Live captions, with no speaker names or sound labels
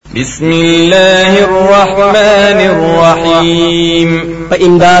بسم الله الرحمن الرحيم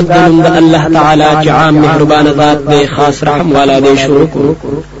فإمداد دنم الله تعالى جعام مهربان ذات دي خاص رحم والا دي شروع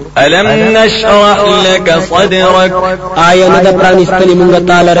ألم نشرح لك صدرك آية ندى برانستني من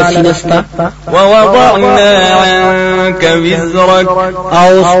تعالى رسينستا ووضعنا عنك وزرك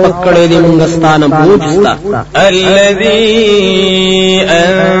أو سبكر دي من دستان بوجستا الذي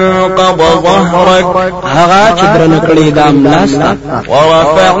أنقض ظهرك هغا چدر نکڑی دام لاستا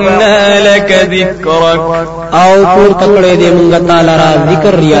ورفعنا لك ذكرك او پور تکڑی دي من تعالى را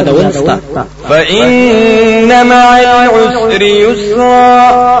ذکر رياد ولستا فإن مع العسر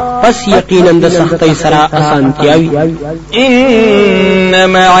يسرا پس یقینا د سختي سرا اسانتیاوی إن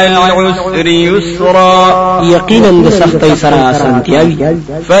مع العسر يسرا یقینا د سختي سرا اسانتیاوی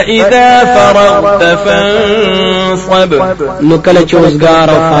فإذا فرغت فانصب نکل چوزگار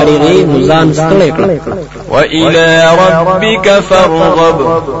او فارغی مزان ستړی کړه وإلى ربك فارغب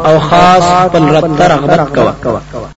او خاص پن رب رغبت کوا